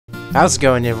How's it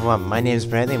going, everyone? My name is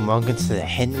Bradley and welcome to the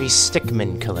Henry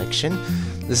Stickmin collection.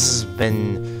 This has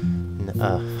been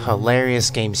a hilarious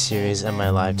game series in my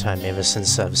lifetime ever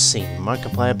since I've seen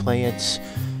Markiplier play it.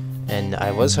 And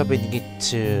I was hoping to get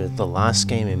to the last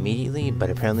game immediately, but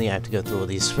apparently I have to go through all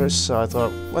these first, so I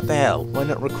thought, what the hell, why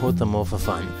not record them all for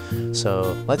fun?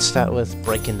 So let's start with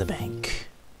Breaking the Bank.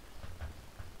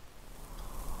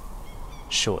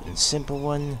 Short and simple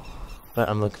one. But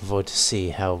I'm looking forward to see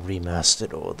how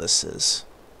remastered all this is.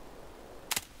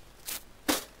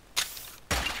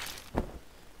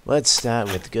 Let's start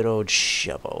with good old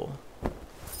shovel.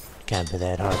 Can't be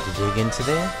that hard to dig into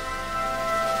there.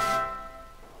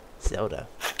 Zelda.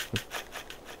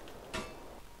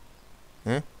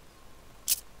 Huh?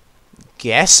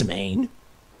 Gas main?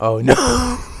 Oh no!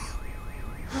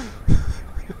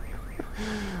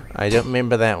 I don't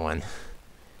remember that one.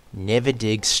 Never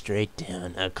dig straight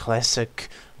down. A classic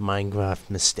Minecraft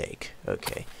mistake.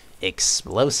 Okay.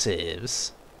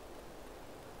 Explosives.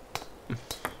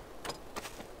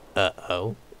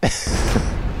 Uh-oh.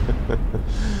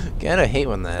 Gotta hate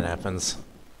when that happens.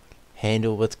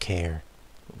 Handle with care.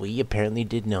 We apparently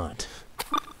did not.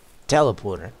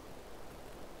 Teleporter.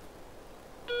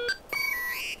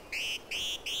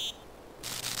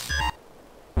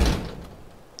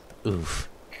 Oof.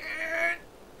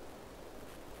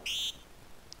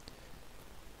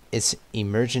 It's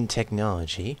emergent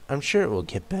technology. I'm sure it will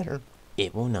get better.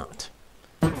 It will not.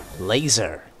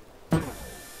 Laser.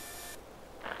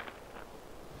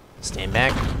 Stand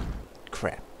back.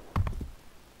 Crap.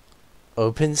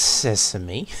 Open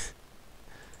sesame.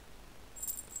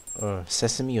 Or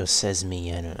sesame or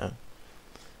sesame, I don't know.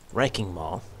 Wrecking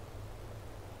ball.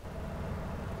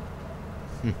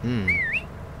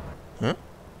 Huh?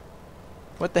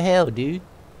 What the hell, dude?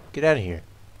 Get out of here.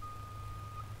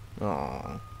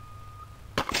 Aww.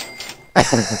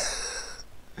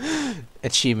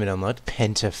 Achievement unlocked.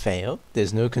 Penta fail.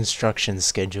 There's no construction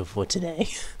schedule for today.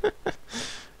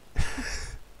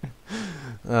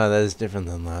 Oh, that is different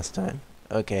than last time.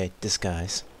 Okay,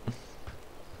 disguise.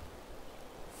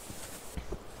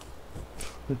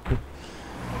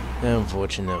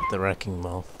 Unfortunate, the wrecking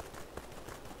ball.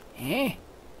 Eh?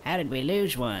 How did we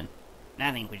lose one?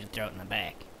 I think we should throw it in the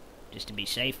back, just to be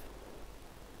safe.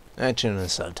 I turned on the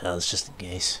subtitles just in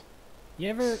case. You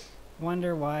ever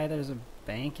wonder why there's a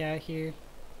bank out here?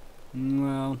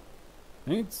 Well, I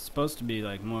think it's supposed to be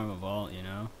like more of a vault, you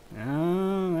know?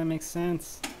 Oh, that makes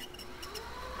sense.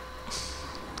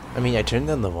 I mean, I turned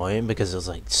down the volume because it was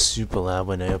like super loud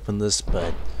when I opened this,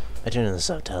 but I turned on the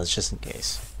subtitles just in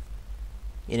case.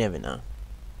 You never know.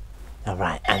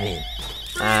 Alright, I'm in.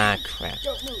 Ah, crap.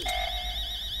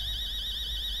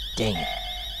 Dang it.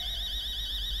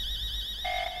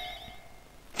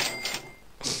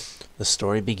 The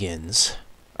story begins.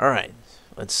 Alright,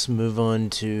 let's move on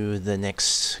to the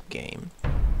next game.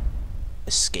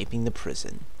 Escaping the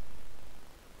prison.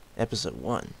 Episode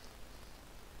 1.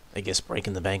 I guess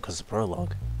Breaking the Bank was the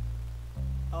prologue.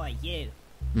 Oh, you.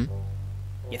 Hmm?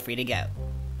 You're free to go.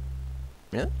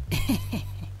 Really?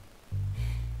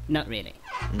 Not really,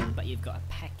 but you've got a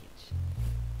package.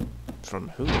 From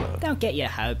who, though? Don't get your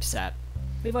hopes up.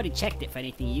 We've already checked it for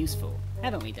anything useful,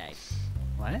 haven't we, Dave?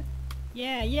 What?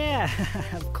 Yeah.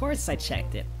 Of course I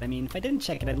checked it. I mean, if I didn't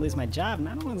check it, I'd lose my job, and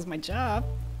I don't want to lose my job.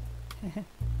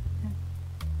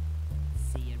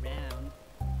 See you around.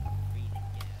 Free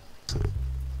to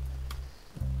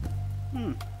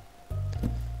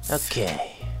go.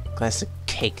 Okay. Classic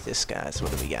cake disguise.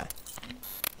 What do we got?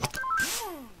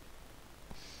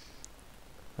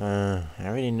 I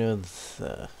already know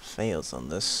the fails on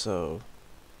this, so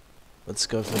let's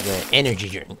go for the energy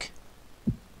drink.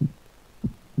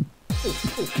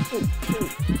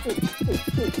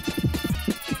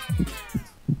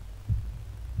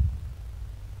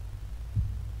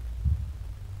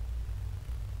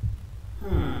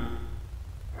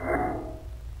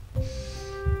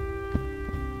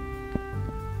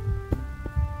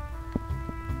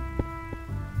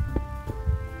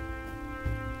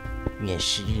 Yeah,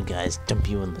 should you guys dump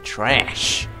you in the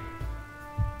trash?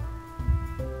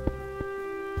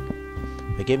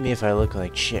 Forgive me if I look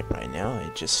like shit right now.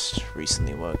 I just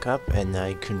recently woke up and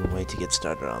I couldn't wait to get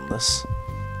started on this.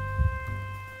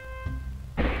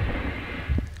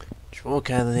 Just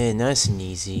walk out of there nice and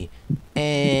easy.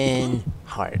 And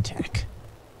heart attack.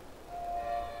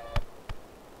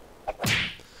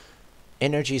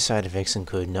 Energy side effects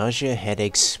include nausea,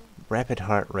 headaches, rapid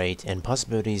heart rate, and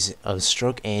possibilities of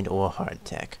stroke and or heart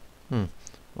attack. Well,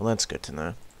 that's good to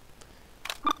know.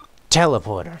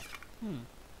 Teleporter.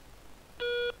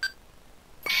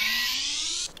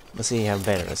 Let's see how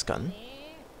better it's gotten.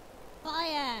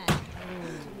 Fire!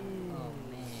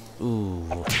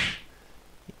 Ooh.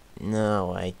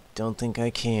 No, I don't think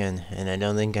I can, and I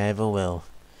don't think I ever will.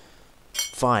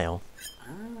 File.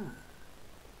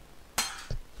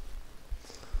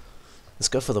 Let's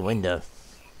go for the window.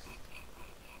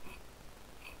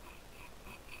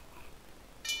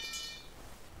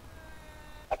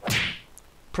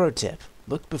 Pro tip,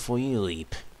 look before you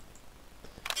leap.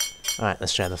 Alright,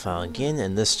 let's try the file again,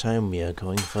 and this time we are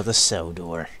going for the cell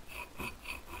door.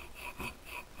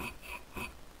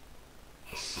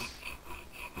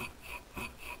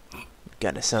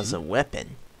 Got ourselves a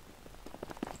weapon.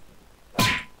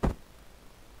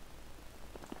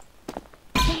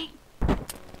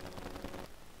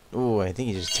 Ooh, I think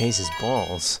he just tastes his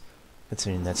balls.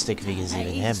 Considering that stick figures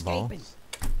even have balls.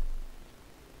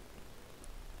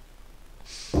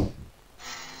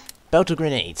 Belt of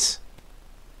grenades.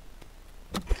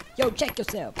 Yo, check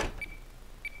yourself.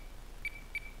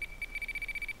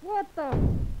 What the?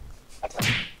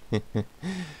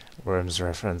 Worms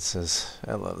references.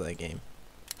 I love that game.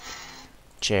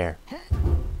 Chair.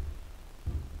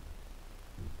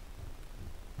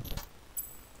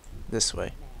 This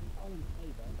way.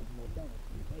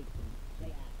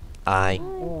 I.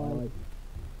 No.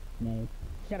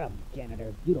 Shut up,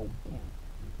 janitor. You don't count.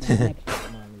 Next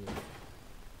time on you.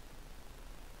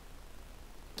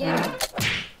 Get him.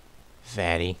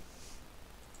 Fatty.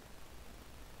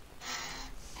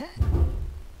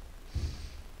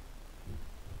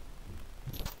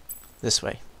 This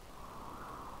way.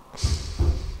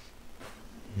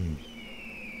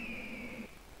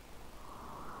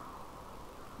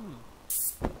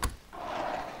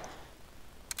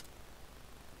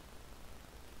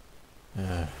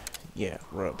 Yeah,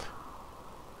 rope.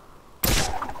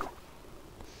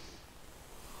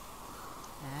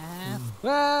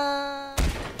 I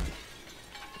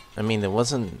mean, there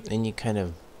wasn't any kind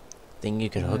of thing you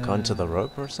could hook onto the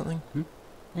rope or something?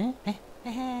 But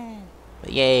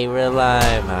yay, we're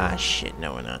alive! Ah, shit,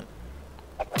 no we're not.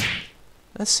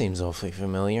 That seems awfully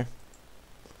familiar.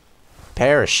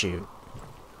 Parachute.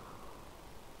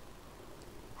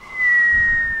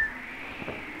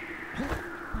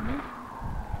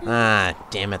 Ah,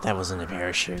 damn it, that wasn't a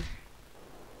parachute.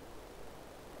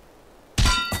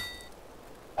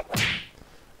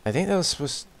 I think that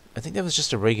was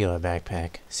just a regular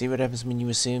backpack. See what happens when you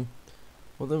assume?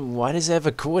 Well then, why does it have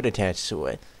a cord attached to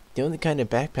it? The only kind of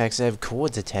backpacks that have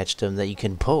cords attached to them that you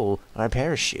can pull are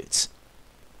parachutes.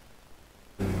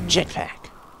 Jetpack.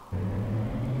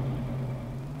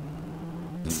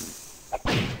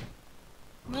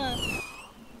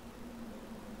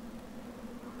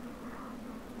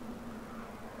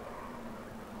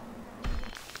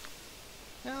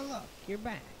 Now look, you're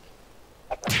back.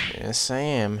 Yes, I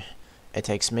am. It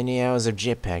takes many hours of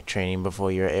jetpack training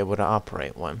before you're able to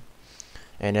operate one.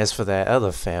 And as for that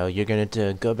other fail, you're going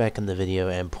to go back in the video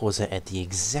and pause it at the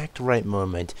exact right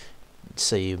moment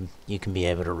so you can be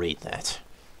able to read that.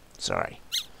 Sorry.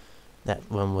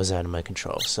 That one was out of my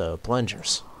control, so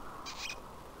plungers.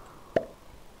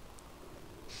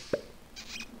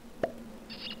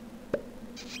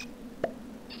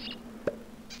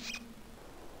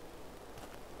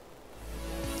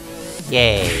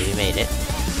 Yay, we made it.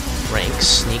 Rank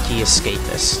Sneaky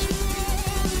Escapist.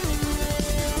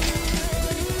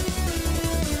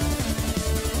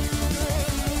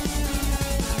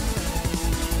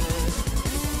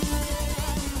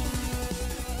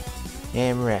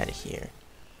 And we're out of here.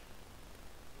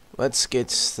 Let's get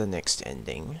the next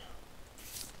ending.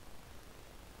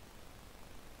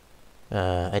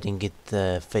 I didn't get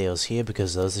the fails here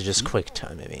because those are just quick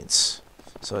time events.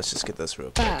 So let's just get this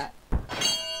real quick.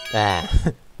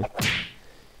 Ah.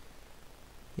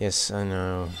 Yes, I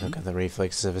know. I've got the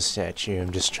reflexes of a statue.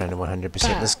 I'm just trying to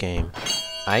 100% this game.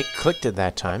 I clicked it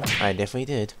that time. I definitely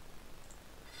did.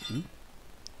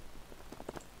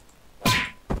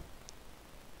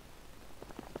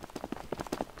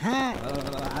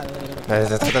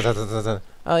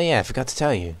 Oh yeah, I forgot to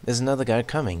tell you. There's another guy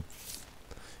coming.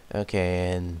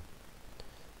 Okay, and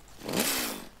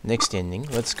next ending,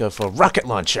 let's go for rocket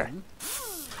launcher.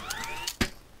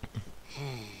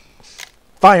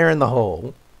 Fire in the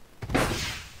hole.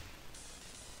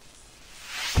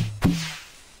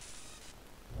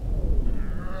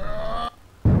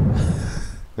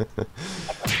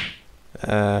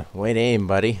 Wait, aim,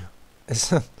 buddy.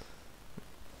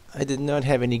 I did not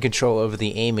have any control over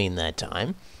the aiming that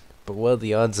time, but what are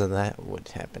the odds of that would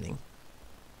happening?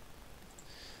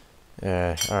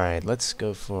 Alright, let's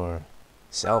go for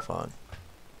cell phone.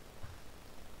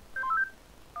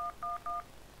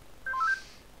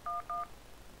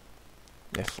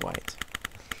 F white.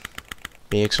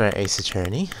 BX right Ace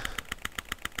Attorney.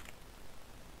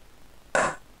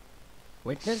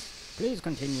 Witness, please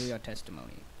continue your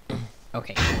testimony.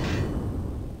 Okay.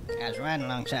 I was riding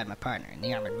alongside my partner in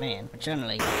the armored van, when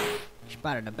suddenly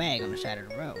spotted a bag on the side of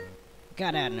the road.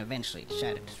 Got out and eventually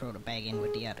decided to throw the bag in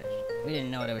with the others. We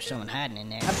didn't know there was someone hiding in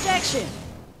there. Objection!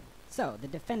 So, the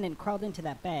defendant crawled into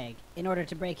that bag in order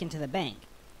to break into the bank.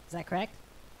 Is that correct?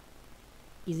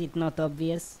 Is it not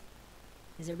obvious?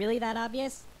 Is it really that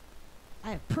obvious?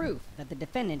 I have proof that the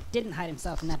defendant didn't hide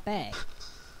himself in that bag.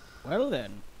 Well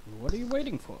then, what are you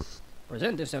waiting for?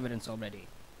 Present this evidence already.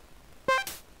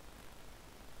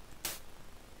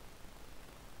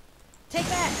 Take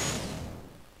that!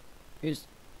 Is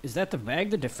that the bag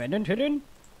the defendant hid in?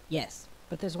 Yes,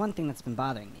 but there's one thing that's been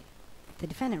bothering me. If the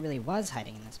defendant really was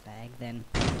hiding in this bag, then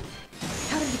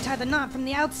how did he tie the knot from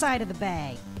the outside of the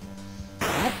bag?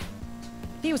 What?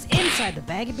 If he was inside the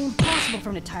bag, it'd be impossible for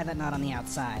him to tie that knot on the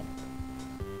outside.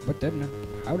 But then,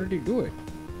 how did he do it?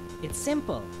 It's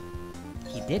simple.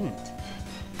 He didn't.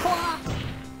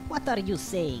 What are you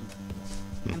saying?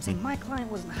 I'm saying my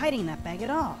client wasn't hiding in that bag at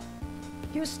all.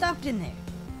 He was stuffed in there.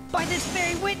 By this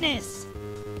very witness!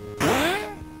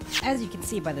 As you can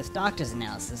see by this doctor's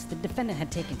analysis, the defendant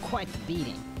had taken quite the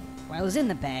beating. While he was in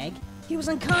the bag, he was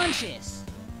unconscious.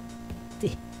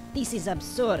 This is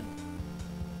absurd.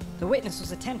 The witness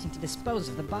was attempting to dispose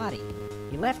of the body.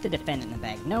 He left the defendant in the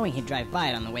bag, knowing he'd drive by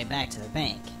it on the way back to the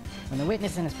bank. When the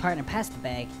witness and his partner passed the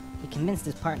bag, he convinced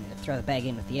his partner to throw the bag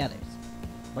in with the others.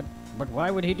 But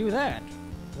why would he do that?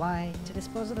 Why, to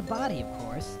dispose of the body, of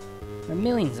course. There were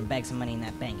millions of bags of money in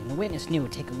that bank, and the witness knew it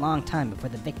would take a long time before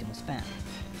the victim was found.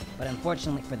 But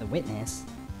unfortunately for the witness,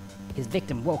 his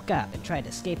victim woke up and tried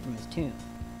to escape from his tomb.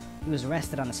 He was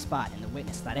arrested on the spot, and the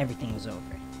witness thought everything was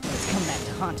over. But it's come back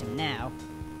to haunt him now.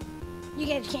 You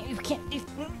guys can't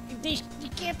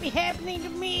be happening to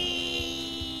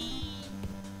me!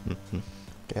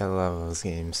 I love those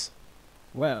games.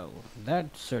 Well,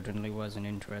 that certainly was an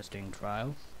interesting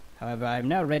trial. However, I am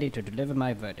now ready to deliver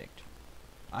my verdict.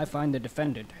 I find the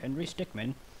defendant, Henry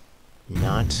Stickmin,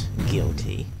 Not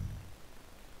guilty.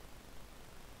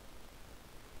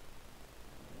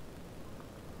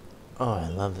 Oh, I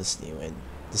love this new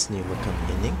look on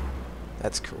the ending.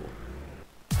 That's cool.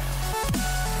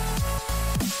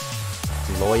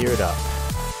 Lawyered up.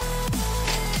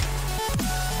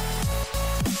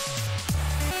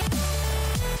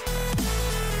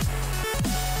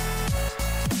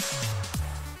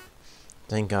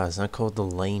 Thank God it's not called the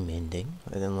lame ending.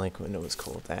 I didn't like when it was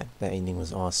called that. That ending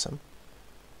was awesome.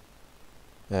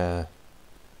 Might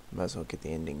as well get the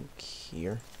ending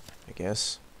here, I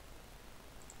guess.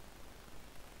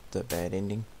 The bad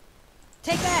ending.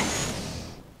 Take that!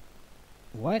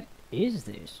 what is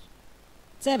this?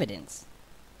 It's evidence.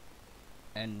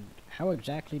 And how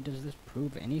exactly does this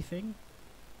prove anything?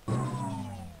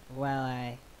 Well,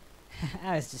 I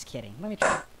was just kidding. Let me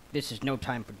try. This is no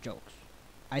time for jokes.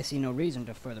 I see no reason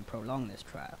to further prolong this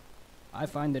trial. I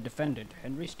find the defendant,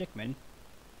 Henry Stickmin,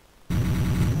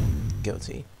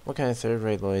 Guilty. What kind of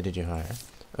third-rate lawyer did you hire?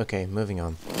 Okay, moving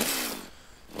on.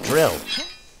 Drill!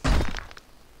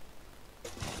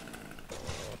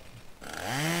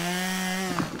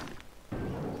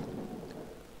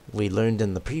 We learned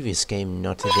in the previous game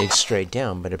not to dig straight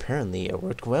down, but apparently it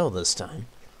worked well this time.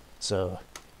 So,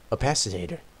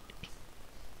 opacitator.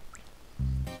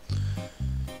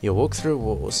 You'll walk through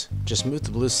walls. Just move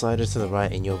the blue slider to the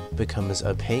right and you'll become as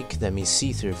opaque, that means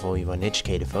see-through for you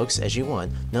uneducated folks, as you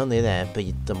want. Not only that, but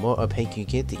the more opaque you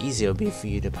get, the easier it'll be for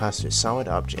you to pass through solid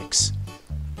objects.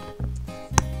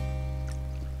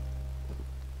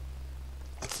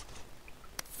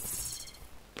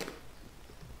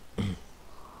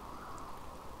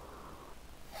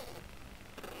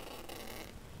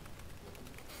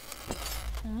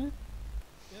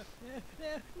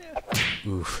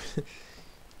 Oof.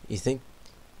 You think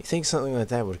something like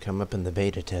that would come up in the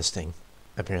beta testing?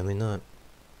 Apparently not.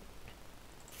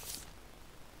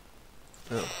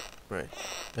 Oh, right.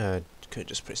 Could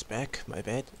just press back, my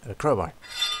bad. Crowbar.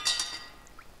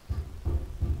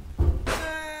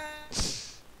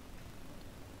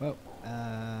 well,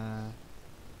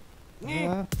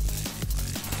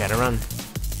 Gotta run.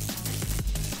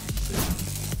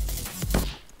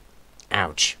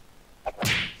 Ouch.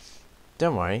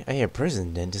 Don't worry, I hear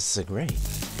prison dentists are great.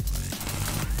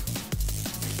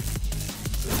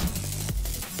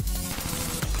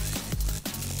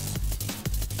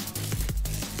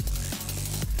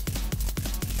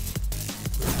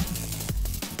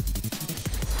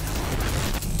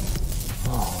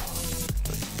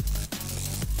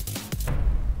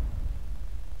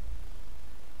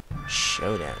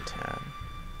 Showdown time.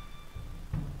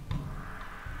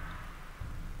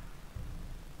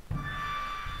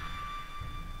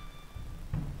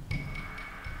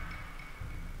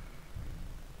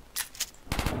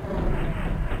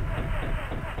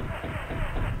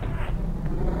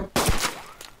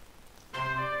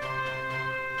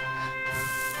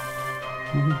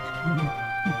 He's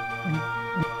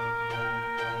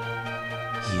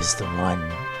the one.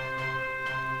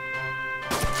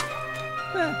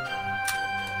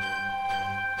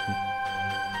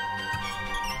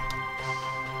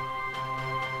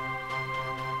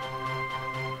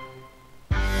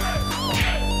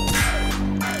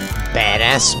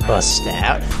 Badass bust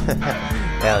out.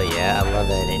 Hell yeah, I love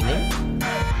that ending.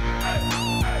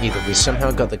 Either we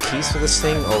somehow got the keys for this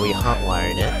thing, or we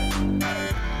hotwired it.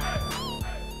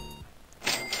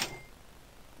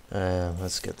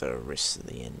 Let's get the rest of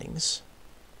the endings.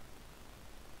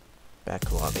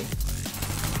 Back lobby.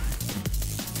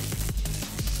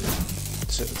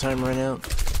 Set the timer right out.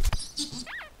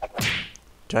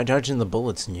 Try dodging the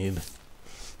bullets, noob.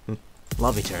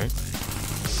 Lobby turn.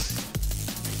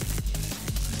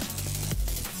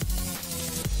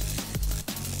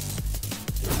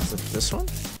 Is it this one?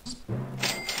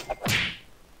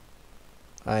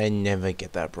 I never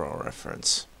get that Brawl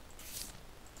reference.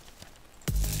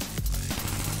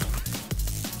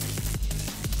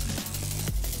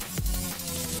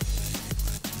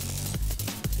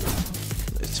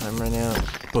 Time right now.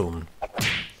 Boom.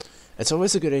 It's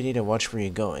always a good idea to watch where you're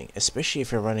going, especially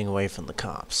if you're running away from the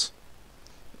cops.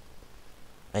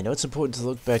 I know it's important to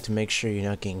look back to make sure you're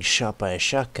not getting shot by a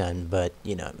shotgun, but,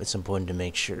 you know, it's important to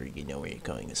make sure you know where you're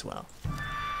going as well.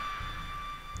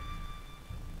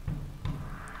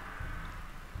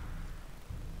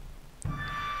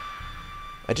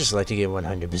 I just like to get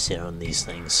 100% on these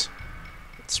things.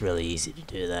 It's really easy to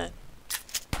do that.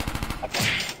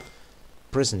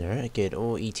 Prisoner, get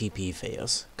all ETP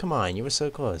fails. Come on, you were so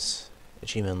close.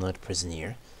 Achievement unlocked,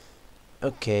 prisoner.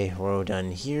 Okay, we're all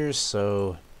done here,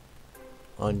 so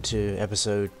on to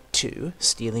episode 2,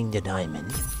 Stealing the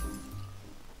Diamond.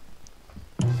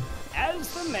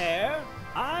 As the mayor,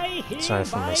 I Sorry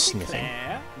for my hereby sniffing.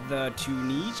 declare the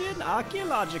Tunisian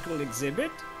archaeological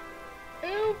exhibit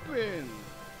open.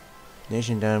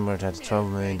 Nation Diamond at $12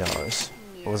 million.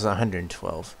 Or was it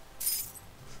 112?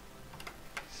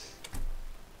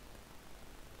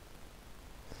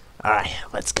 Alright,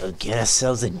 let's go get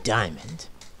ourselves a diamond.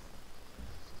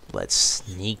 Let's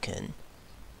sneak in.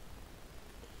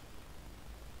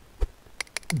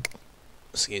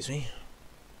 Excuse me.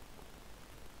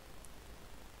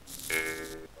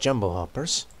 Jumbo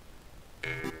hoppers.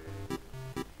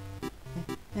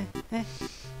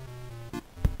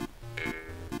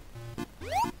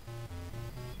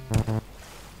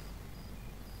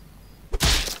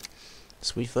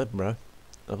 Sweet flip, bro.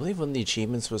 I believe one of the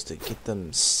achievements was to get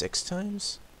them 6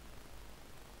 times?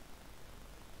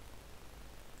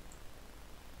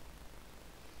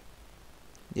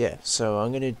 Yeah, so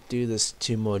I'm gonna do this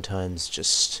 2 more times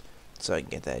just so I can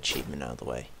get that achievement out of the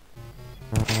way.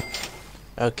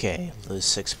 Okay, lose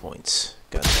 6 points.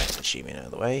 Got that achievement out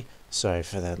of the way. Sorry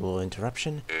for that little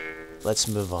interruption. Let's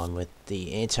move on with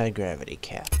the anti-gravity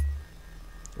cap.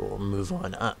 Or move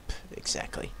on up,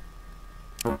 exactly.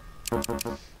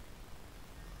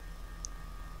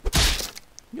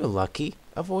 You're lucky.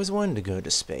 I've always wanted to go to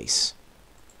space.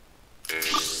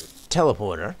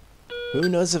 Teleporter. Who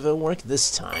knows if it'll work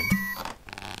this time?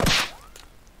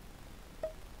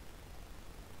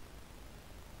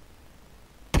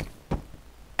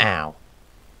 Ow.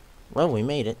 Well, we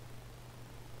made it.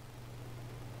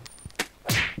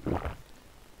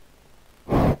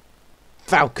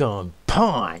 Falcon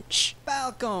Punch!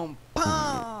 Falcon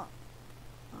Punch!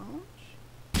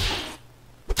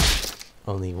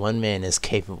 Only one man is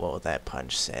capable of that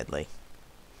punch, sadly.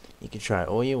 You can try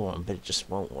all you want, but it just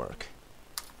won't work.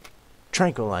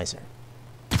 Tranquilizer.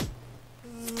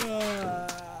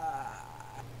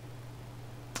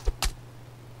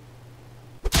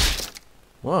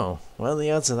 Whoa, what are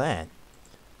the odds of that?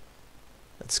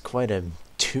 That's quite a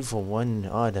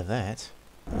 2-for-1 odd of that.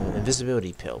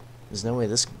 Invisibility pill. There's no way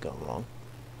this can go wrong.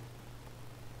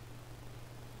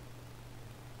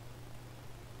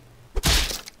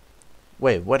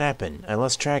 Wait, what happened? I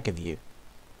lost track of you.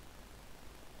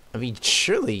 I mean,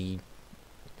 surely...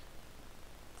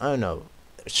 I don't know.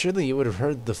 Surely you would have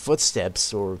heard the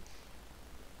footsteps, or...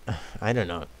 I don't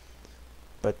know.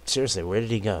 But seriously, where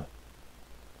did he go?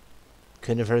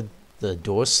 Couldn't have heard the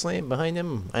door slam behind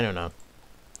him? I don't know.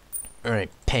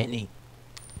 Alright, Penny.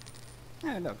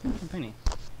 Oh, look, Penny.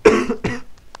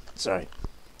 Sorry.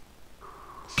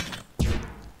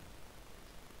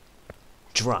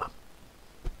 Drop.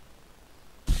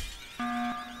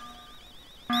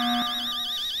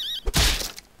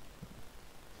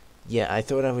 Yeah, I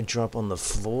thought I would drop on the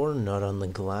floor, not on the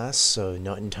glass, so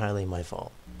not entirely my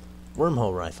fault.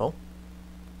 Wormhole rifle.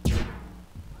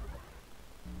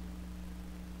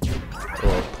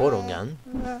 Or portal gun.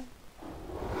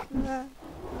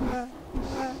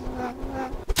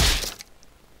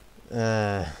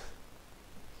 I'm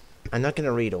not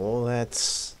gonna read all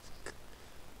that.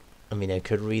 I mean, I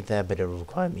could read that, but it would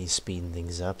require me speeding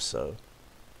things up, so...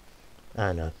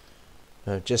 I don't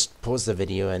know. Just pause the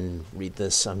video and read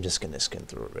this. I'm just gonna skim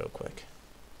through it real quick.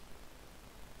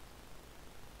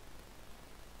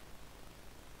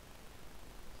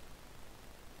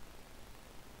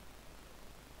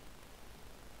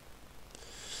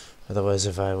 Otherwise,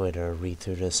 if I were to read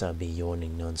through this, I'd be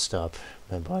yawning non-stop.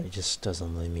 My body just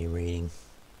doesn't let me reading.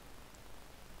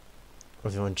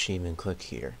 If you want achievement, click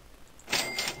here.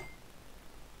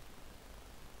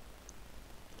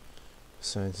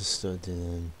 So I just still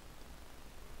didn't...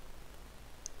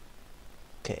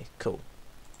 Okay, cool.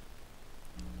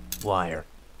 Wire.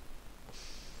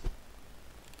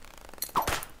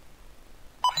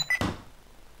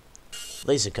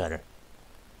 Laser cutter.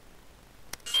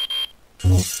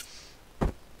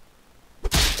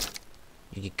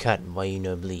 You get cut while you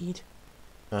no bleed.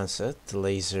 So the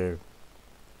laser...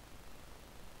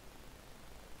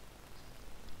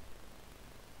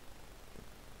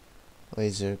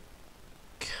 Laser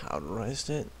cauterized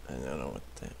it? I don't know what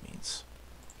that means.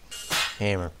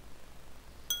 Hammer.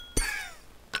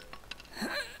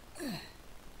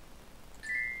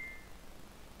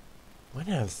 Why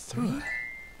did I have 3?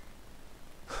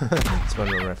 It's one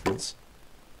of the reference.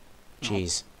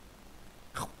 Jeez.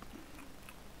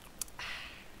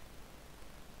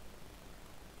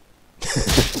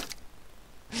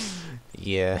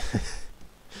 Yeah.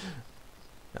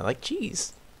 I like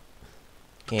cheese.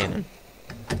 Cannon.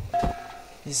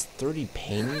 Is 30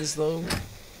 paintings though?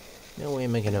 No way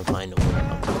am I gonna find one of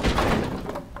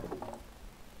them.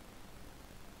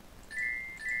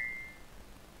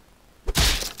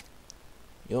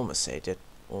 You almost saved it.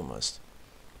 Almost.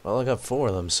 Well, I got 4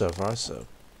 of them so far, so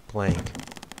blank.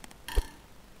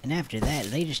 And after that,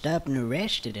 they just up and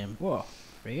arrested him. Whoa,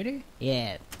 really?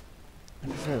 Yeah. I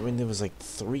remember when there was like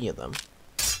 3 of them.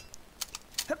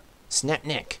 Snap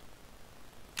neck.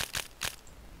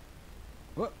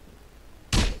 What?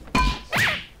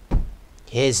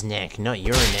 His neck, not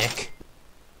your neck.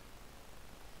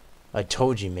 I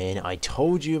told you, man. I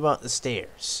told you about the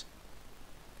stairs.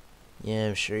 Yeah,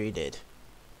 I'm sure you did.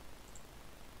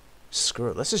 Screw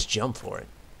it. Let's just jump for it.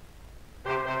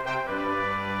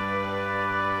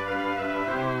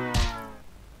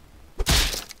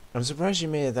 I'm surprised you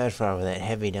made it that far with that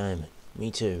heavy diamond. Me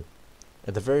too.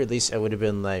 At the very least, I would have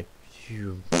been like...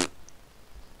 Phew.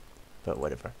 But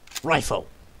whatever. Rifle!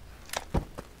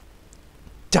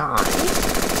 Die!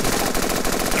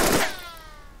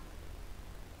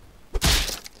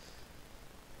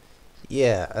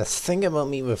 Yeah, a thing about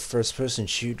me with first-person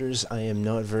shooters, I am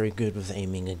not very good with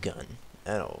aiming a gun.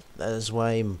 At all. That is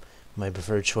why my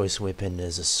preferred choice weapon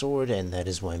is a sword, and that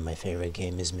is why my favorite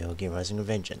game is Metal Gear Rising: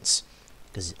 Revengeance.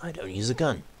 Because I don't use a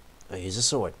gun. I use a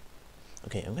sword.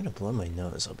 Okay, I'm gonna blow my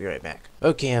nose. I'll be right back.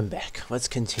 Okay, I'm back. Let's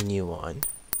continue on.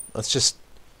 Let's just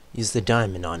use the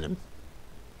diamond on him.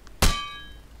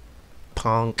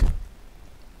 Ponk.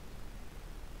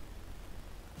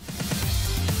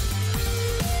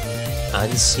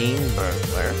 Unseen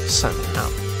burglar, somehow.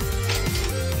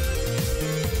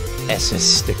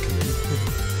 SS Stickmin.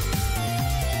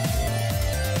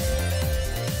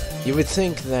 You would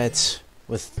think that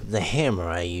with the hammer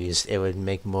I used, it would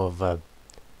make more of a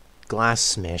glass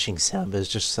smashing sound, but it's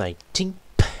just like tink.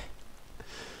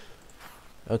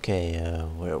 Okay,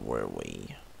 where were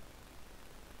we?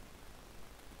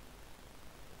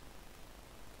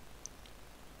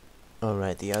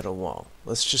 Alright, the outer wall.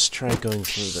 Let's just try going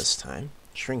through this time.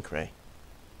 Shrink ray.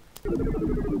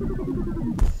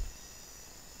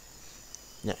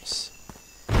 Nice.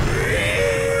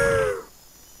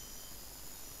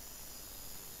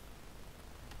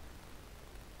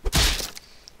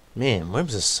 Man,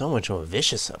 worms are so much more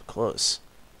vicious up close.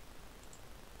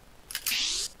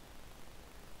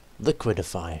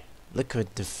 Liquidifier.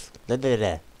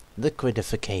 Liquidificator.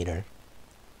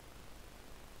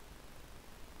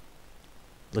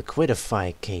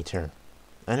 Liquidificator.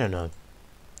 I don't know.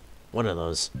 One of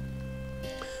those.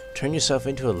 Turn yourself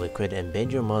into a liquid and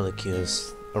bend your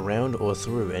molecules around or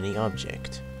through any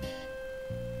object.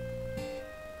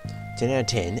 10 out of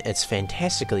 10, it's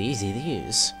fantastically easy to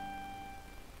use.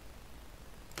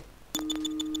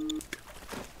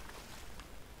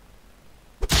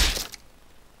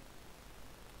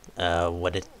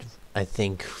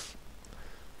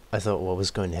 I thought what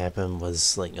was going to happen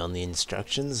was, like, on the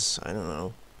instructions? I don't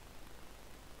know.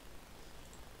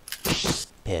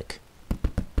 Pick.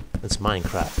 That's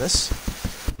Minecraft, this.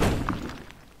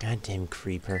 Goddamn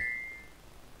creeper.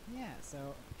 Yeah,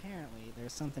 so apparently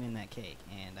there's something in that cake,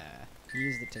 and he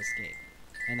used it to escape.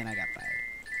 And then I got fired.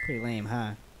 Pretty lame,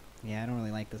 huh? Yeah, I don't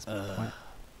really like this. What?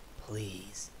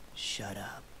 Please, shut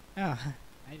up. Oh, I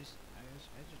was just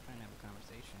trying to have a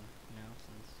conversation, you know,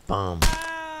 since. Bomb.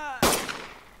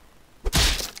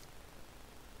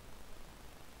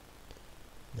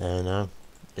 No.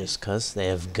 Just 'cause they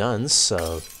have guns,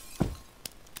 so...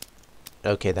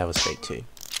 Okay, that was fake too.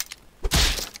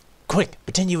 Quick!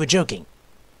 Pretend you were joking!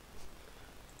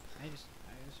 I was just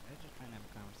trying to have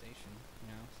a conversation, you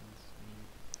know,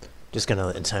 since. Just gonna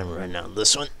let the timer run out on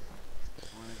this one.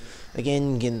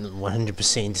 Again, getting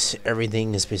 100%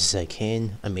 everything as best as I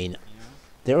can. I mean,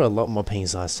 there were a lot more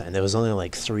paintings last time. There was only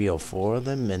like 3 or 4 of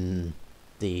them in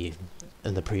the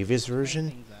previous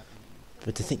version.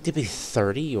 But to think to be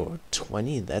 30 or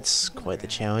 20, that's quite the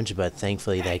challenge, but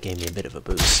thankfully that gave me a bit of a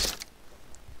boost.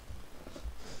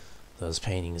 Those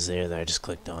paintings there that I just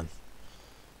clicked on.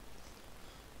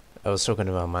 I was talking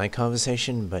about my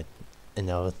conversation, but, you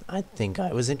know, I think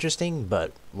I was interesting,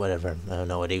 but whatever. I don't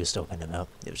know what he was talking about.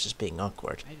 It was just being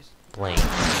awkward. Blank.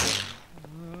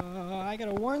 I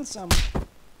gotta warn some.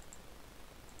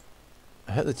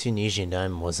 I hope the Tunisian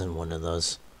dime wasn't one of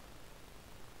those.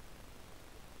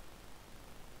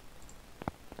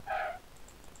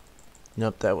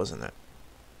 Nope, that wasn't it.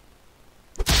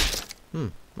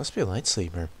 Must be a light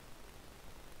sleeper.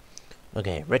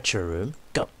 Okay, retro room,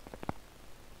 go.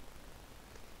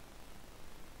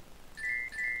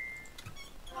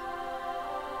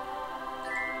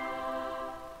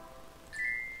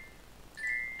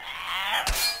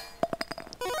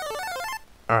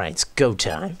 Alright, it's go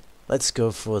time. Let's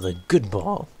go for the good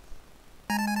ball.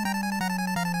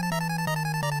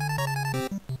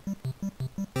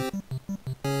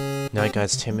 Night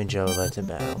God's Tim and Joe led to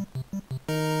battle.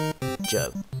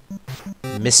 Joe.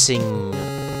 Missing.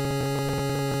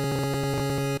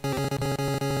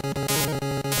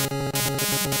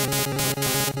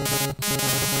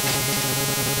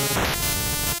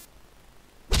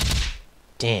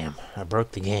 Damn, I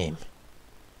broke the game.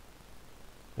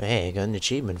 But hey, I got an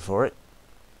achievement for it.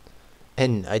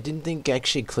 And I didn't think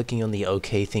actually clicking on the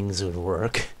OK things would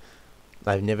work.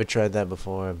 I've never tried that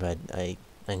before, but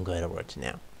I'm glad it worked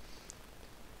now.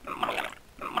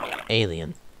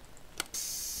 Alien.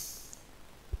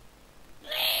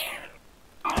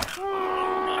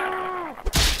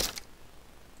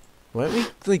 Why don't we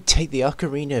like take the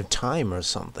Ocarina of Time or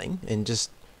something and just...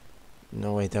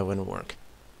 No, wait, that wouldn't work.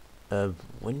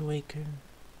 Wind Waker?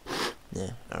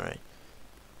 Yeah, alright.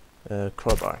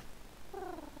 Crowbar.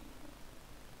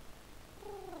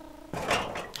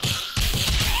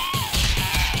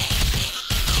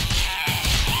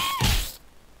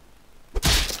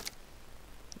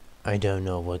 I don't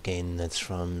know what game that's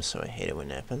from, so I hate it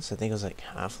when it happens. I think it was like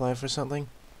Half-Life or something.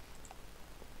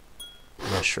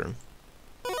 Mushroom.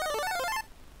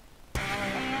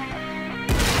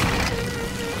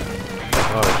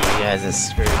 Oh, you guys are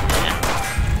screwed now.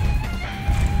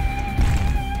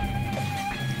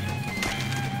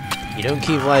 You don't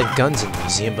keep live guns in the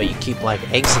museum, but you keep live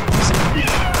eggs in the museum.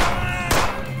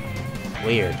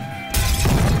 Weird.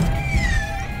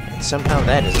 And somehow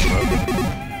that isn't broken.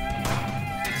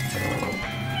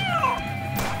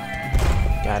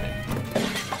 Got it.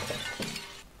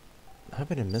 How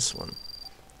about I miss one?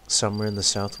 Somewhere in the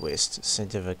southwest,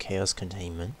 center of a chaos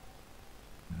containment.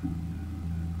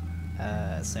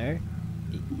 Sir?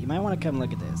 You might want to come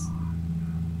look at this.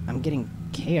 I'm getting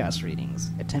chaos readings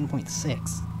at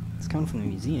 10.6. It's coming from the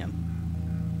museum.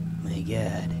 My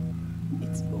god.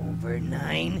 It's over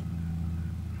 9?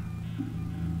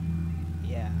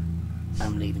 Yeah.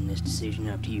 I'm leaving this decision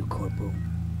up to you, Corporal.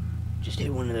 Just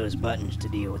hit one of those buttons to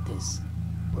deal with this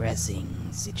pressing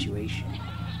situation.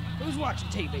 Who's watching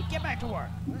TV? Get back to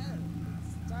work!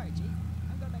 Sorry, Chief.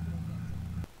 I'm going back to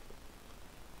work.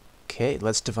 Okay,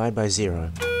 let's divide by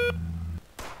 0.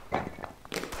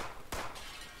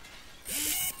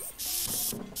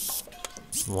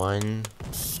 One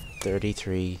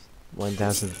 33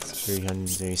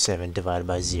 1,337 divided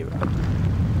by 0.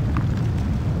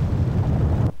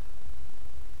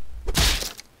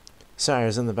 Sorry, I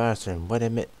was in the bathroom. What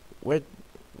admit?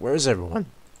 Where's everyone?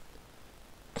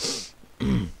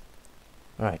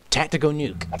 Alright, tactical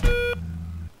nuke.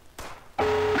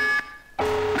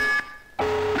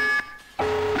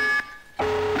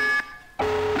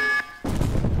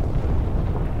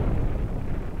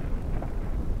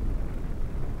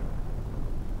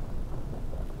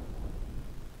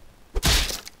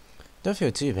 Don't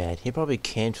feel too bad. He probably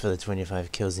camped for the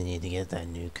 25 kills he needed to get that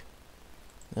nuke.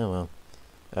 Oh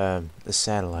well. The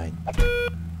satellite.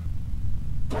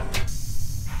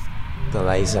 The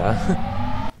laser.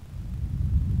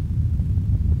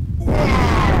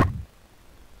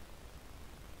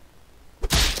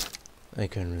 I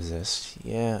couldn't resist.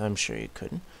 Yeah, I'm sure you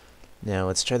couldn't. Now,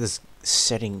 let's try this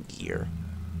setting gear.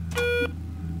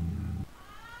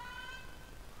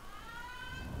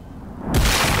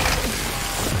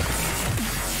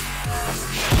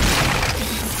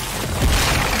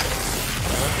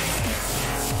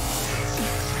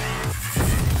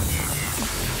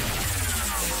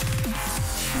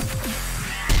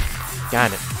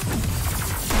 Got it.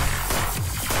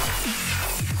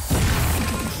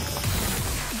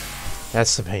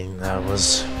 That's the pain that I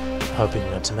was hoping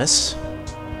not to miss.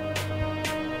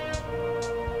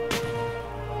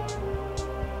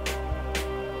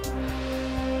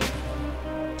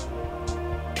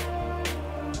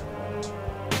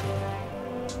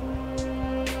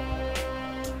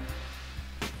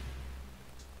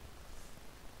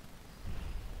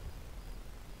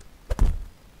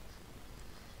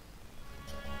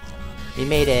 We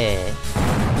made it.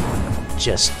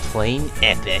 Just plain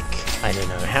epic. I don't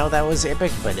know how that was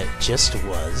epic, but it just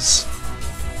was.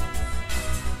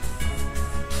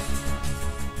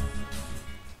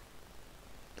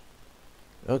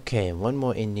 Okay, one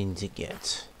more ending to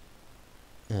get.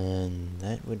 And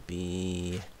that would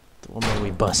be the one where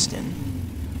we bust in.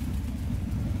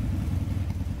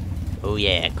 Oh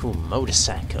yeah, cool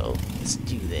motorcycle. Let's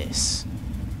do this.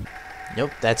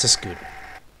 Nope, that's a scooter.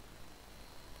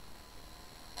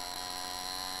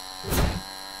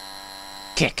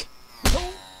 Kick!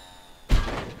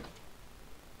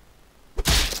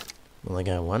 Only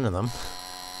got one of them.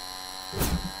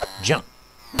 Jump!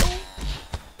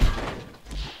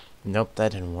 Nope,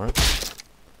 that didn't work.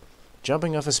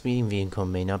 Jumping off a speeding vehicle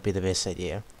may not be the best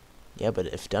idea. Yeah, but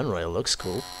if done right, it looks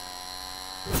cool.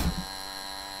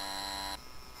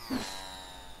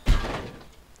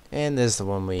 And there's the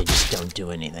one where you just don't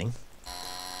do anything.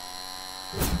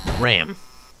 Ram.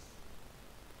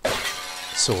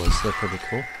 Swords, they're pretty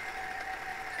cool.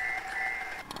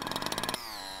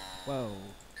 Whoa.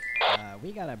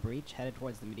 We got a breach headed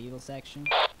towards the medieval section.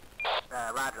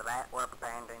 Roger that. We're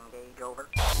preparing to engage, over.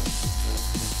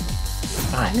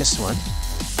 Ah, I missed one.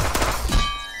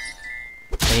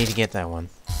 I need to get that one.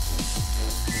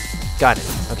 Got it.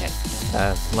 Okay.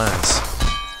 Lance.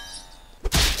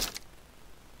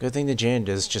 Good thing the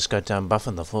janitors just got done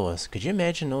buffing the floors. Could you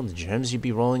imagine all the germs you'd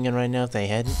be rolling in right now if they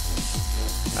hadn't?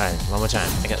 Alright, one more time.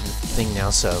 I got the thing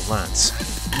now, so Lance.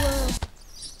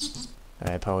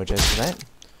 I apologize for that.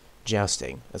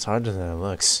 Jousting. It's harder than it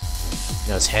looks.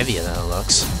 No, it's heavier than it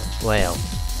looks. Well.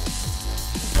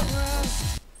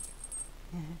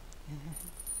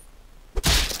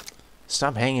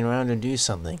 Stop hanging around and do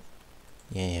something.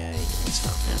 Yeah, you can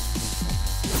stop now.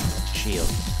 Shield.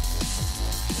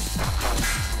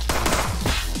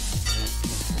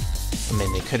 I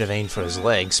mean, they could have aimed for his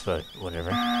legs, but whatever.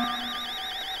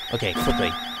 Okay,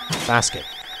 quickly. Basket.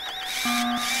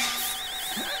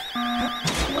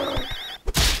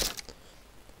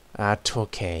 Ah,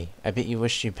 Torquay. I bet you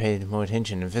wished you paid more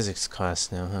attention in physics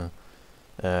class now,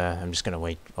 huh? I'm just gonna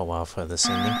wait a while for this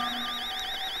ending.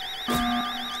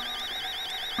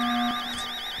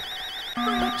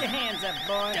 Put your hands up,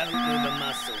 boy. Don't move a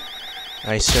muscle.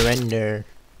 I surrender.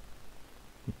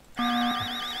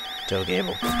 Toe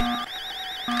cable.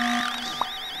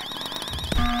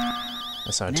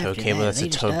 That's not a toe cable, that's a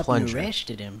toe plunger.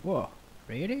 Arrested him. Whoa,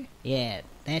 really? Yeah,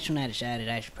 that's when I decided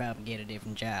I should probably get a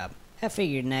different job. I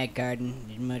figured night guarding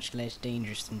is much less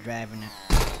dangerous than driving a...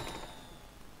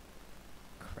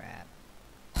 Crap.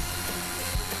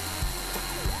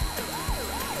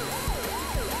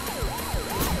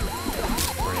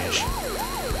 Branch.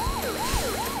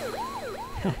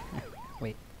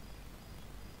 Wait.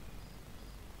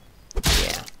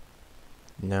 Yeah.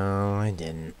 No, I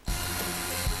didn't.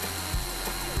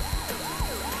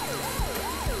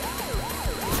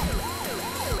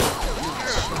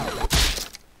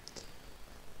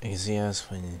 Easy as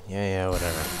when... Yeah,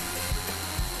 whatever.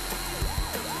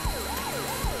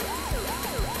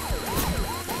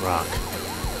 Rock.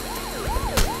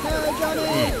 No,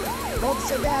 Johnny!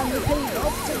 Officer down, repeat,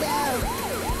 officer down!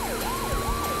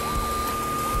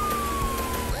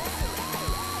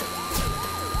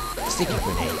 Sticky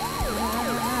grenade.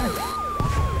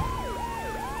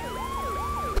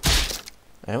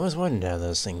 I always wondered how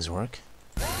those things work.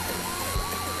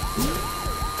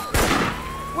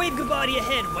 Wave goodbye to your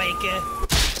head, Waker.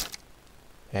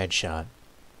 Headshot.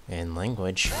 And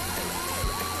language.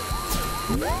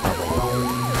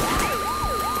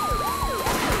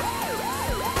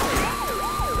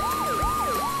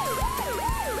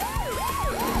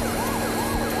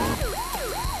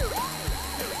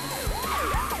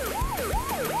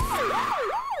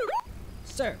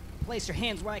 Sir, place your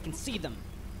hands where I can see them.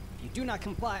 If you do not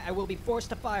comply, I will be forced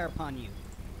to fire upon you.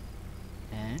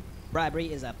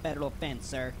 Bribery is a federal offense,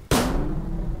 sir.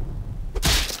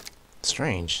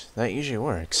 Strange. That usually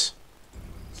works.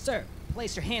 Sir,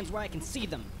 place your hands where I can see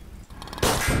them.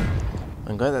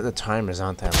 I'm glad that the timers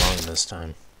aren't that long this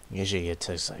time. Usually it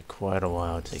takes like quite a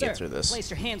while to get through this. Place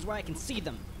your hands where I can see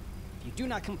them. If you do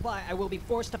not comply, I will be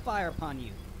forced to fire upon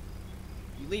you.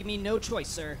 You leave me no choice,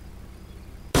 sir.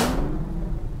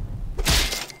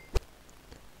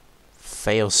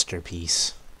 Failster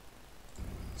piece.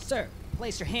 Sir,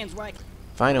 place your hands where I can...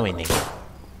 Finally, Nick.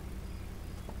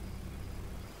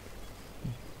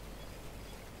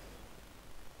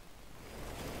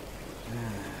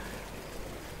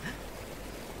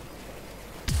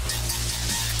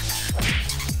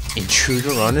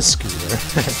 Intruder on a scooter.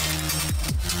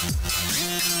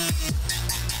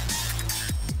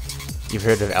 You've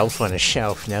heard of Elf on a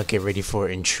Shelf, now get ready for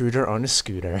Intruder on a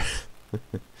Scooter.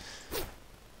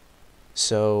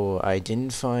 So, I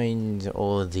didn't find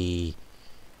all of the...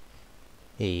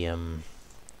 I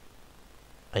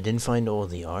didn't find all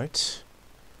the art.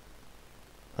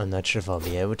 I'm not sure if I'll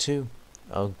be able to.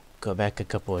 I'll go back a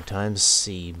couple of times,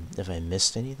 see if I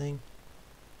missed anything.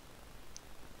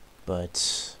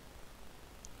 But...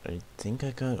 I think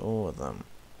I got all of them.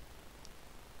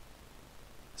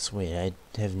 So wait, I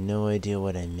have no idea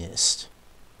what I missed.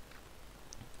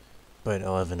 But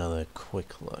I'll have another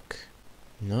quick look.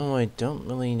 No, I don't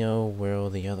really know where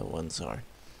all the other ones are.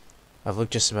 I've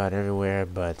looked just about everywhere,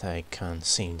 but I can't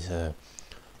seem to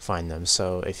find them.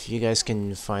 So if you guys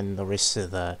can find the rest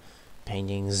of the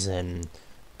paintings, then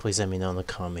please let me know in the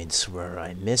comments where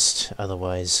I missed.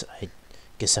 Otherwise, I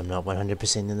guess I'm not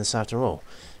 100% in this after all.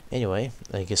 Anyway,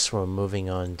 I guess we're moving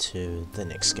on to the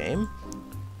next game.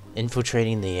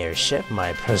 Infiltrating the airship,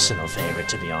 my personal favorite,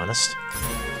 to be honest.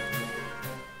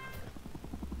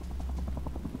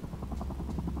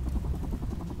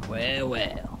 Well,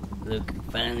 well. Look who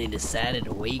finally decided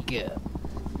to wake up.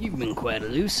 You've been quite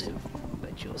elusive,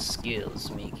 but your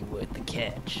skills make you worth the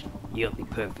catch. You'll be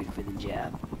perfect for the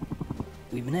job.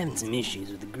 We've been having some issues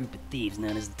with a group of thieves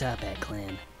known as the Top Hat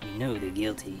Clan. We know they're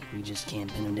guilty, we just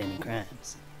can't pin them to any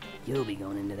crimes. You'll be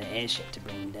going into the airship to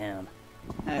bring them down.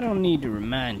 I don't need to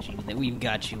remind you that we've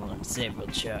got you on several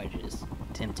charges.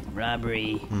 Attempted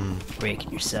robbery,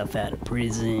 breaking yourself out of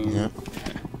prison, Yep.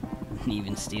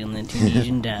 even stealing a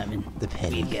Tunisian diamond. The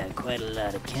penny. We've got quite a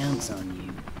lot of counts on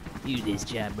you. Do this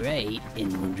job right,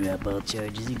 and we'll drop all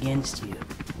charges against you.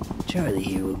 Charlie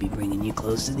here will be bringing you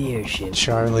close to the airship.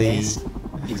 Charlie. Yes,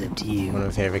 it's up to you. One of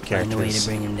my favorite Find a way to characters.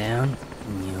 bring him down,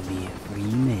 and you'll be a free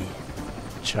man.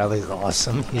 Charlie's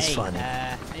awesome. He's Hey, funny.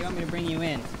 how do you want me to bring you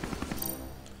in?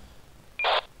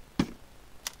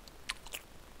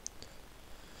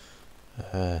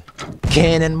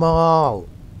 Cannonball!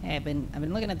 Hey, I've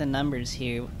been looking at the numbers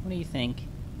here. What do you think?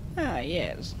 Ah,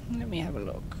 yes. Let me have a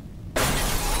look.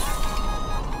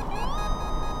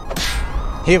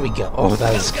 Here we go. Oh,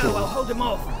 that was Go, I'll cool. hold him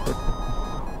off.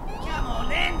 Come on,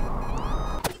 then.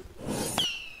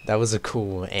 That was a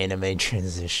cool anime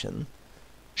transition.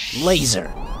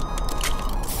 Laser!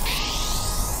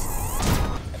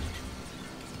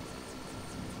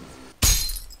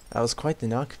 That was quite the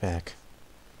knockback.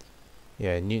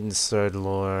 Yeah, Newton's third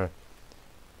law.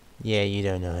 Yeah, you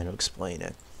don't know how to explain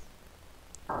it.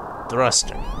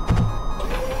 Thruster.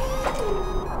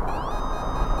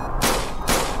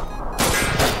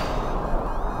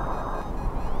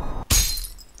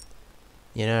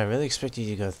 You know, I really expected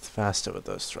you to go faster with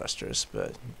those thrusters,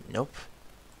 but nope.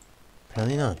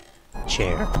 Apparently not.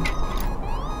 Chair.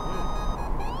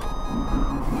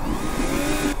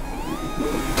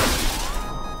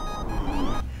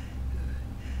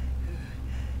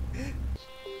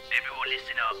 Everyone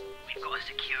listen up. We've got a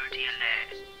security alert.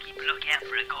 Keep a lookout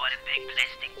for a guy in a big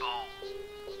plastic ball.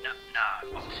 No,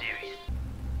 I'm serious.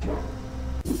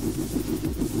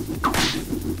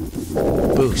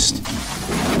 Boost.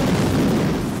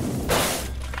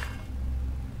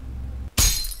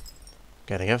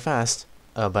 Gotta go fast.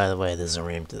 Oh, by the way, there's a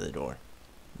ramp to the door.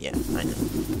 Yeah, I know.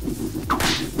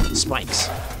 Spikes.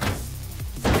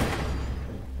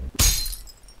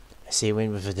 I see you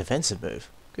went with a defensive move.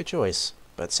 Good choice,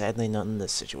 but sadly not in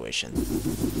this situation.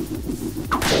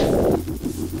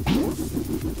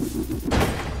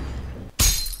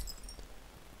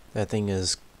 That thing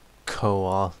is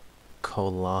colossal.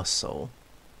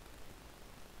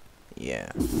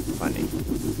 Yeah, funny.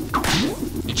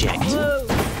 Eject.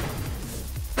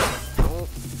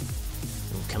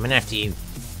 I'm coming after you.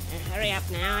 Hurry up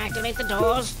now, activate the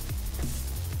doors.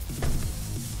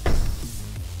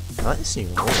 Oh, this new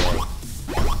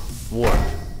war.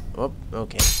 Oh,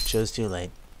 okay. Chose too late.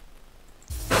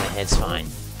 My head's fine.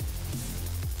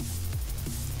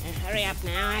 Hurry up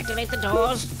now, activate the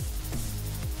doors.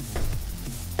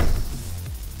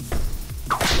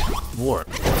 Warp.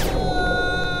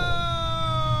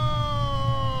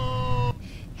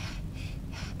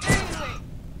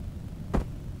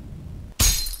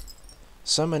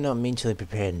 Some are not mentally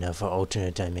prepared enough for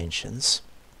alternate dimensions.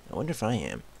 I wonder if I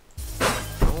am.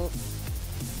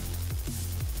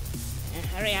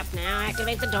 Hurry up now,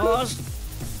 activate the doors.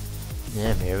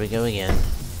 Yeah, here we go again.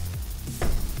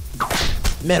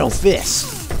 Metal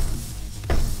fist!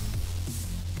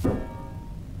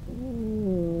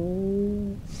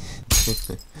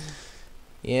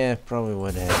 Yeah, probably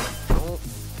would have.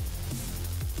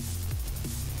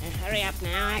 Hurry up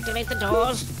now, activate the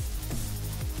doors.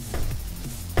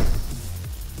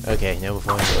 Okay, now we're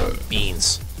falling around.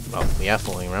 Beans. Well, we are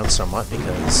falling around somewhat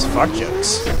because fart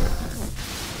jokes.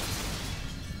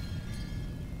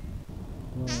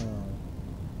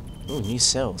 Ooh, new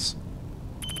cells.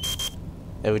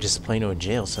 They were just plain old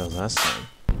jail cells last time.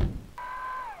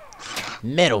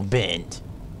 Metal bend!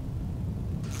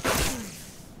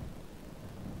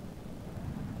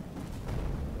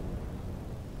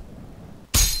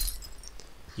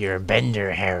 You're a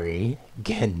bender, Harry.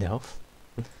 Gandalf.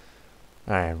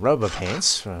 Alright, rubber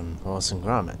pants from Wallace and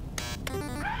Gromit.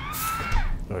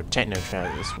 Or techno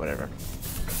trousers, whatever.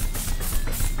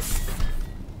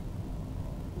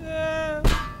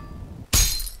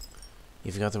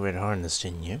 You forgot the word harness,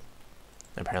 didn't you?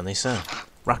 Apparently so.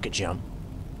 Rocket jump.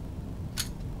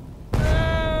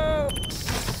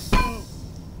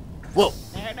 Whoa!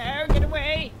 No, get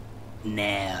away!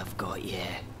 Now I've got you.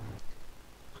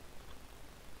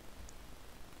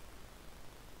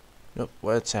 Nope,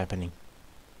 what's happening?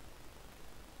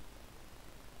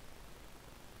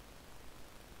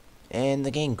 And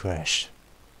the game crashed.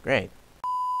 Great.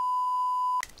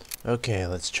 Okay,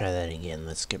 let's try that again.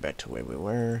 Let's get back to where we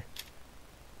were.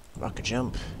 Rocket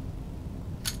jump.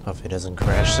 Hope it doesn't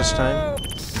crash this time.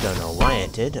 Don't know why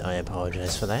it did. I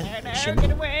apologize for that. No,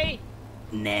 get away!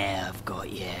 Now I've got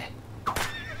you.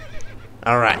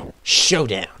 Alright,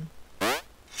 showdown.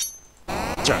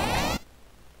 Dark.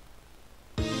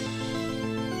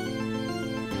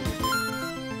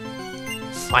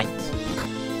 Fight.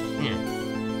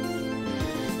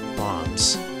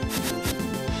 Bombs.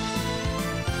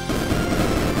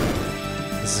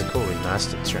 This is a cool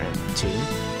remastered track, too.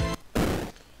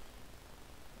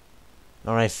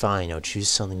 Alright, fine, I'll choose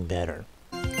something better.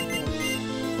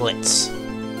 Blitz.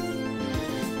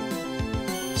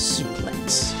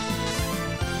 Suplex.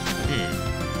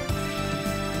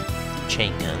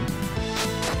 Chain gun.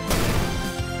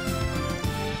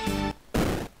 I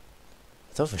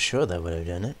thought for sure that would have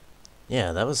done it.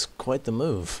 Yeah, that was quite the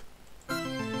move.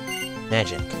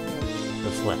 Magic.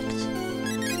 Reflect.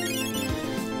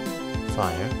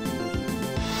 Fire.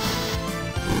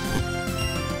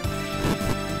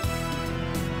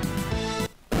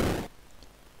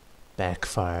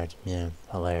 Backfired. Yeah,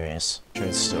 hilarious. Sure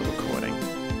it's still recording.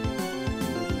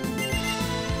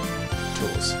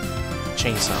 Tools.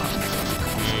 Chainsaw.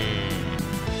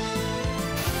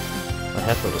 I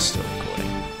hope it was still recording.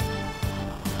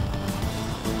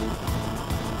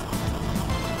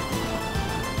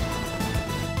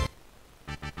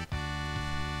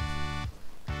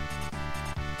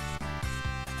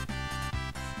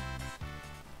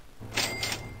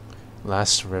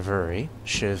 Last reverie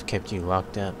should have kept you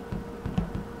locked up.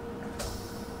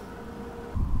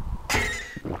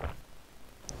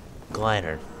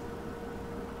 Glider.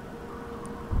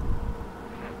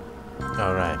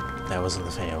 Alright, that wasn't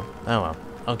the fail. Oh well,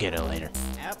 I'll get it later.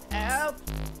 Help, help!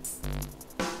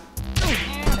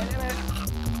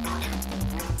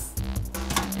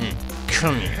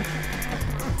 Come here.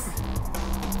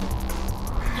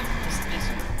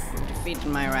 Defeated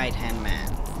my right-hand man.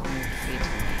 Defeated me.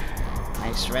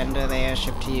 I surrender the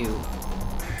airship to you.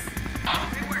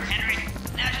 Good work, Henry.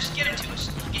 Now just give it to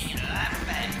us. We'll get you to that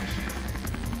bag.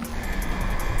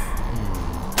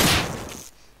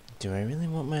 Do I really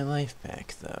want my life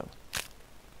back, though?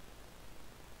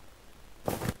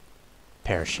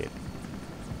 Parachute.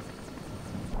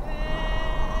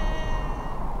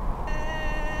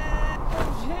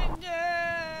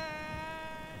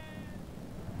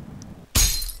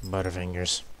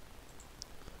 Butterfingers.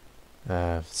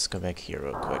 Let's go back here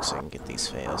real quick so I can get these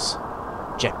fails.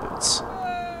 Jet boots.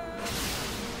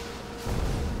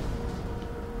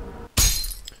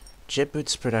 Jet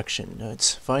boots production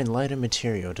notes. Find lighter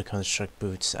material to construct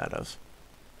boots out of.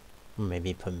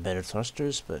 Maybe put better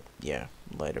thrusters, but yeah,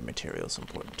 lighter material is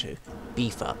important too.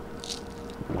 Beef up.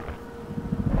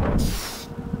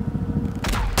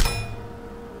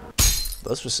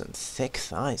 Those were some thick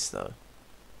thighs, though.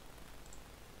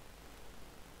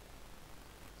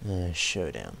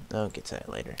 Showdown. I'll get to that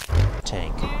later.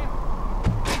 Tank.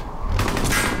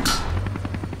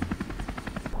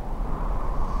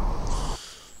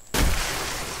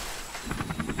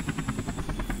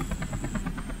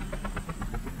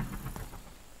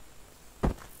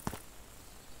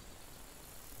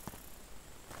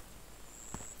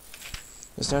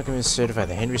 This document is certified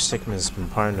that Henry Stickmin has been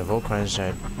pardoned of all crimes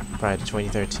prior to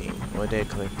 2013. What data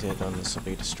collected on this will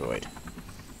be destroyed.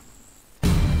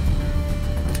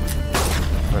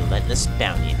 Relentless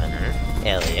bounty hunter.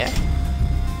 Hell yeah.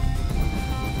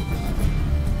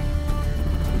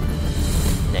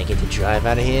 And I get to drive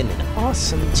out of here in an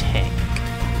awesome tank.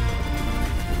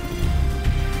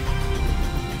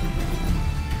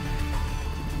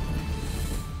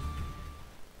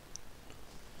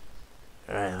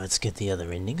 Alright, let's get the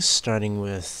other endings, starting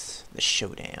with the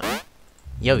showdown.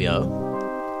 Yo-yo.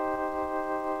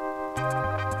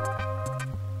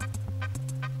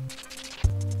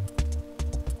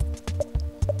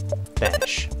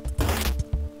 Bash.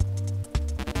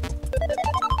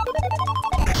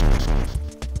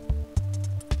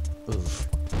 Oof.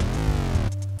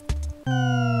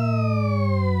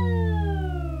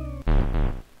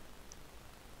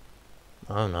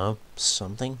 I don't know,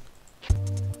 something?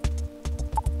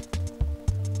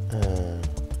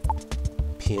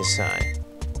 PSI.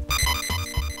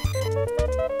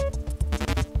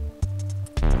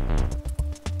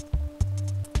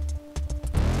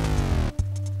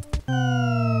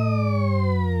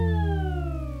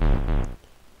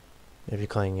 Maybe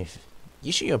calling if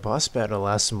usually your boss battle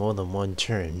lasts more than one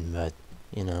turn, but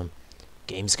you know,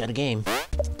 game's got a game.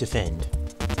 Defend.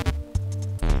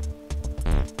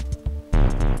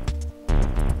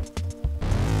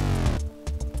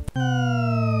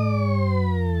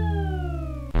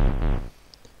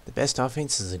 The best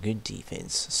offense is a good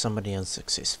defense. Somebody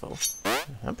unsuccessful.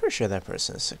 I'm pretty sure that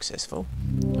person is successful.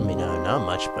 I mean, not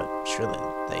much, but surely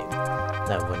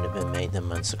that wouldn't have been made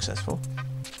them unsuccessful.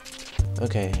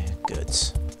 Okay,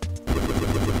 goods.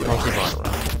 Multi-ball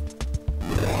run.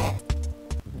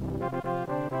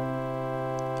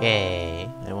 Yay,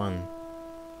 I won.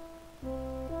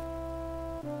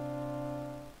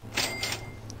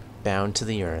 Bound to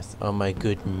the earth. Oh my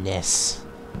goodness.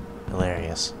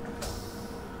 Hilarious.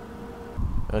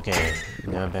 Okay,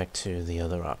 now back to the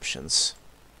other options.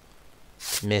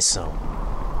 Missile.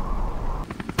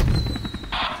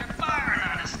 They're firing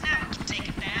on us. Now we can take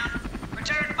it down.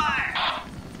 Return fire.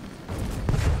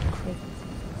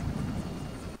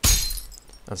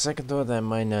 On second thought, that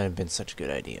might not have been such a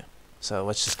good idea. So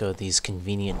let's just go with these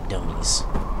convenient dummies.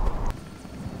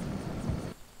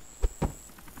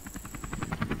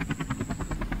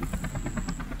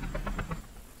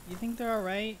 You think they're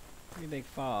alright? Pretty big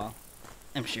fall.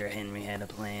 I'm sure Henry had a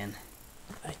plan.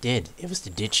 I did. It was to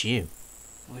ditch you.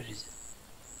 What is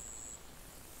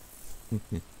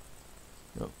it?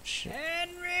 Oh, shit.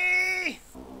 Henry!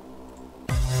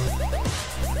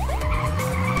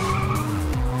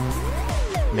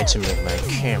 Meant to move my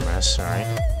camera, sorry.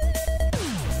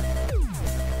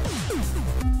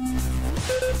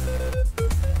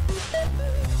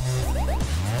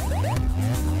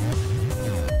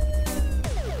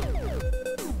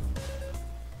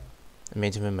 I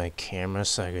made to move my camera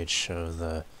so I could show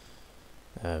the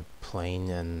plane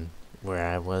and where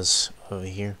I was over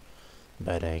here,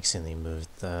 but I accidentally moved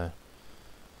the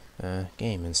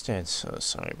game instead, so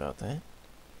sorry about that.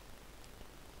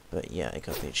 But yeah, I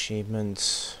got the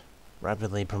achievement.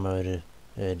 Rapidly promoted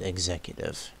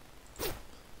executive.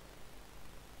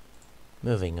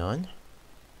 Moving on.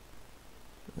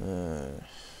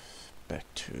 Back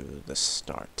to the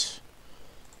start.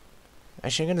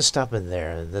 Actually, I'm gonna stop it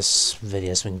there. This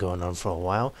video's been going on for a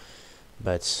while,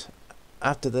 but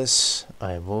after this,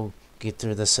 I will get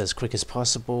through this as quick as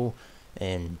possible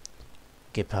and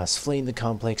get past fleeing the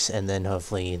complex, and then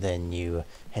hopefully the new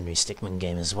Henry Stickmin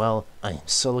game as well. I am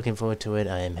so looking forward to it.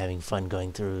 I am having fun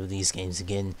going through these games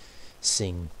again,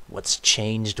 seeing what's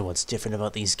changed, what's different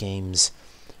about these games,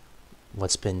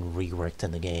 what's been reworked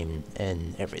in the game,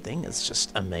 and everything. It's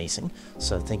just amazing.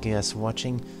 So thank you guys for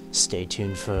watching. Stay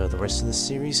tuned for the rest of the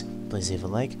series. Please leave a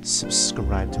like,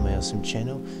 subscribe to my awesome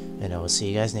channel, and I will see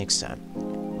you guys next time.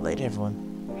 Later, everyone.